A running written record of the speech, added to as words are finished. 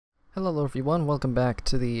Hello everyone, welcome back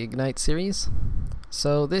to the Ignite series.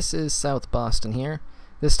 So this is South Boston here.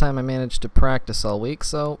 This time I managed to practice all week,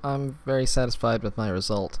 so I'm very satisfied with my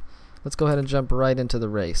result. Let's go ahead and jump right into the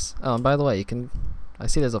race. Oh, and by the way, I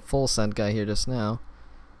see there's a full send guy here just now.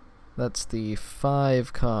 That's the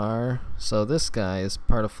 5 car, so this guy is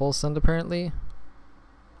part of full send apparently.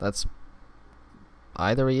 That's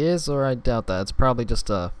either he is or I doubt that. It's probably just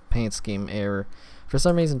a paint scheme error. For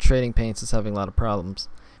some reason Trading Paints is having a lot of problems.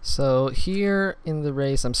 So here in the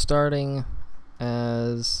race I'm starting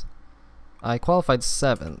as I qualified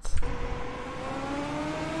 7th.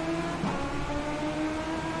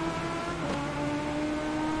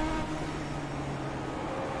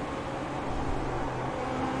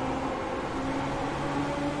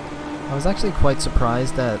 I was actually quite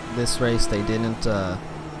surprised that this race they didn't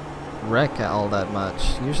wreck all that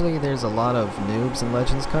much. Usually there's a lot of noobs in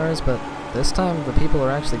Legends cars, but this time the people are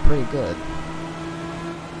actually pretty good.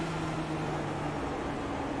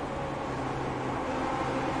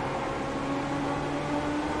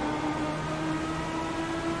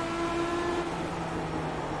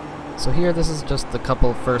 So here, this is just the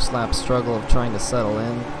couple first lap struggle of trying to settle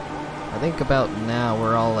in. I think about now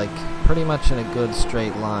we're all like pretty much in a good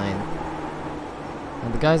straight line.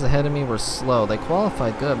 And the guys ahead of me were slow. They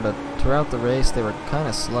qualified good, but throughout the race they were kind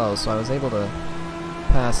of slow, so I was able to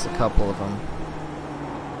pass a couple of them.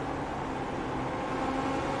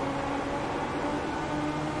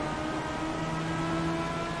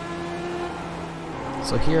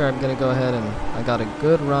 So here I'm going to go ahead and I got a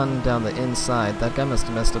good run down the inside. That guy must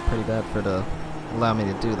have messed up pretty bad for it to allow me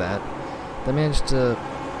to do that. They managed to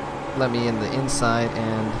let me in the inside,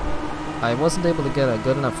 and I wasn't able to get a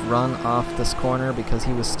good enough run off this corner because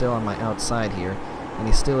he was still on my outside here, and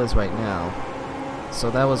he still is right now.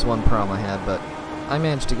 So that was one problem I had, but I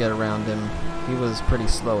managed to get around him. He was pretty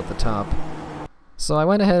slow at the top. So I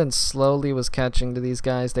went ahead and slowly was catching to these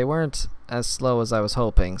guys. They weren't as slow as I was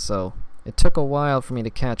hoping, so it took a while for me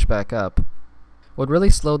to catch back up. What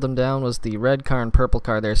really slowed them down was the red car and purple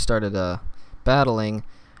car there started battling,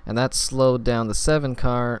 and that slowed down the 7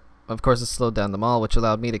 car. Of course it slowed down them all, which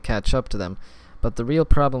allowed me to catch up to them. But the real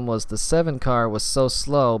problem was the 7 car was so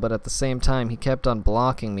slow, but at the same time he kept on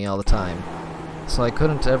blocking me all the time. So I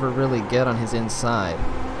couldn't ever really get on his inside.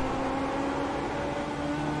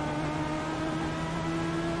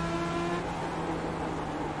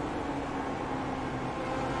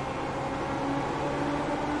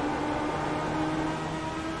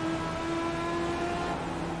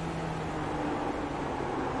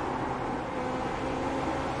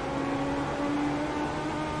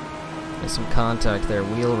 There's some contact there,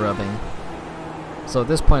 wheel rubbing. So at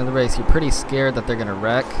this point in the race, you're pretty scared that they're going to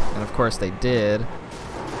wreck, and of course they did.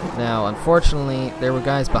 Now, unfortunately, there were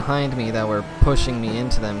guys behind me that were pushing me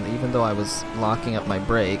into them, even though I was locking up my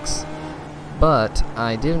brakes. But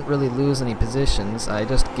I didn't really lose any positions. I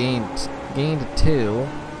just gained 2.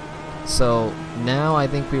 So now I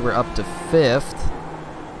think we were up to 5th.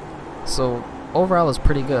 So overall, it was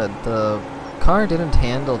pretty good. The car didn't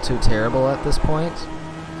handle too terrible at this point.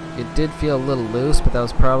 It did feel a little loose, but that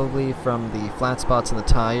was probably from the flat spots in the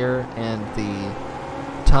tire and the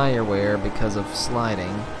tire wear because of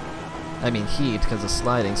sliding. I mean heat because of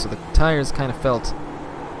sliding, so the tires kind of felt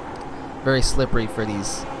very slippery for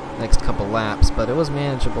these next couple laps, but it was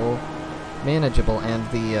manageable,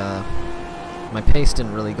 and the my pace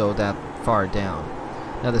didn't really go that far down.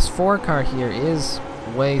 Now this 4 car here is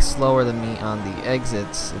way slower than me on the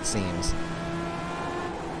exits, it seems.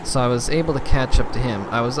 So I was able to catch up to him.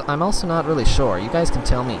 I'm also not really sure. You guys can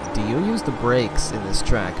tell me, do you use the brakes in this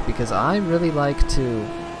track? Because I really like to,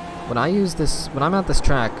 when I'm at this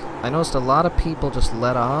track, I noticed a lot of people just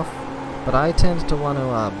let off, but I tend to want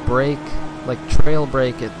to brake, like trail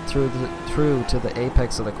brake it through to the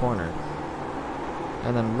apex of the corner.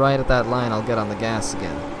 And then right at that line I'll get on the gas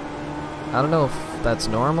again. I don't know if that's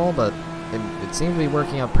normal, but it seemed to be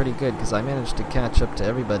working out pretty good because I managed to catch up to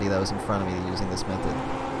everybody that was in front of me using this method.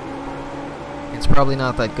 It's probably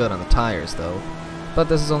not that good on the tires though, but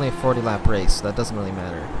this is only a 40-lap race, so that doesn't really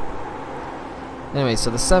matter. Anyway, so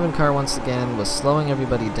the 7 car once again was slowing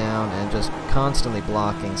everybody down and just constantly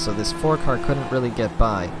blocking, so this 4 car couldn't really get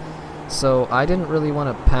by. So I didn't really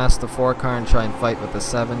want to pass the 4 car and try and fight with the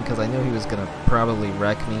 7 because I knew he was going to probably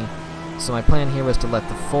wreck me. So my plan here was to let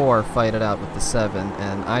the 4 fight it out with the 7,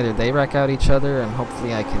 and either they wreck out each other and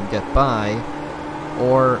hopefully I can get by,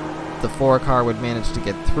 or the 4 car would manage to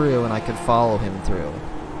get through and I could follow him through.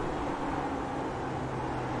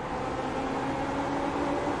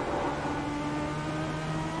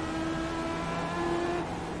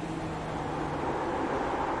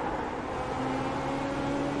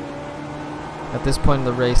 At At this point in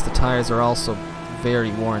the race, the tires are also very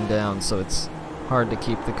worn down, so it's hard to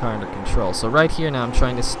keep the car under control. So right here now I'm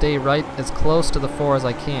trying to stay right as close to the 4 as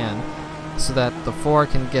I can so that the 4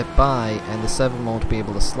 can get by and the 7 won't be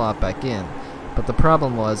able to slot back in. But the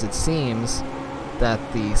problem was, it seems that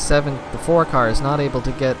the 4 car is not able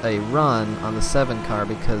to get a run on the 7 car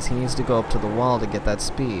because he needs to go up to the wall to get that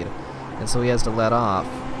speed, and so he has to let off.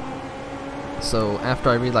 So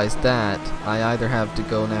after I realized that, I either have to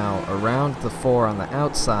go now around the 4 on the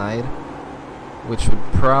outside, which would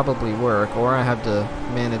probably work, or I have to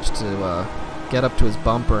manage to get up to his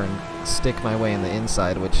bumper and stick my way in the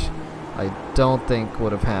inside, which I don't think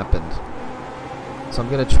would have happened. So I'm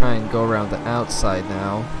going to try and go around the outside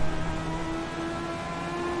now.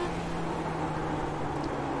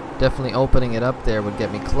 Definitely opening it up there would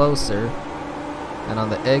get me closer. And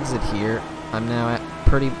on the exit here, I'm now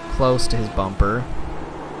pretty close to his bumper.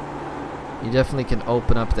 You definitely can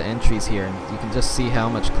open up the entries here, and you can just see how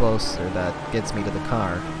much closer that gets me to the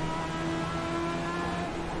car.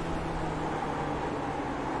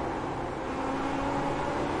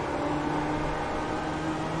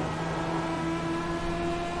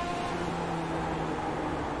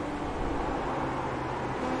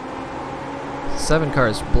 Seven car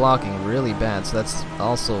is blocking really bad, so that's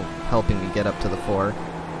also helping me get up to the 4.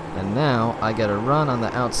 And now I get a run on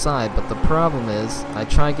the outside, but the problem is I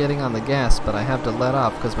try getting on the gas, but I have to let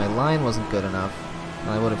off because my line wasn't good enough, and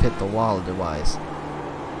I would have hit the wall otherwise.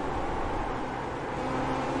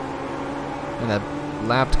 And that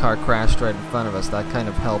lapped car crashed right in front of us. That kind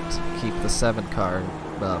of helped keep the 7 car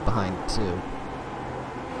behind too.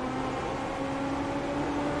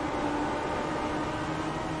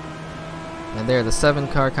 And there, the 7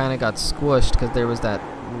 car kind of got squished because there was that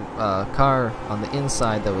car on the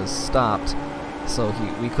inside that was stopped, so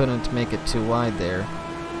we couldn't make it too wide there.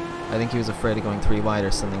 I think he was afraid of going 3 wide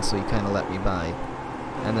or something, so he kind of let me by.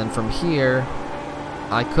 And then from here,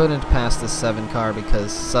 I couldn't pass this 7 car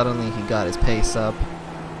because suddenly he got his pace up,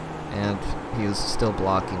 and he was still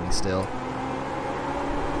blocking me still.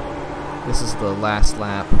 This is the last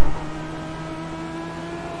lap.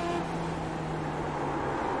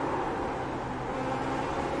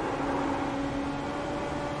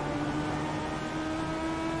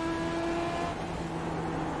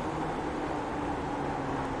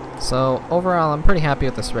 So overall, I'm pretty happy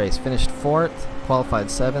with this race. Finished 4th, qualified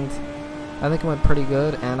 7th. I think it went pretty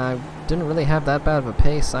good, and I didn't really have that bad of a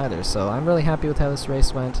pace either, so I'm really happy with how this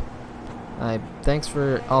race went. Thanks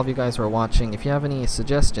for all of you guys who are watching. If you have any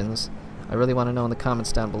suggestions, I really want to know in the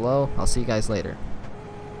comments down below. I'll see you guys later.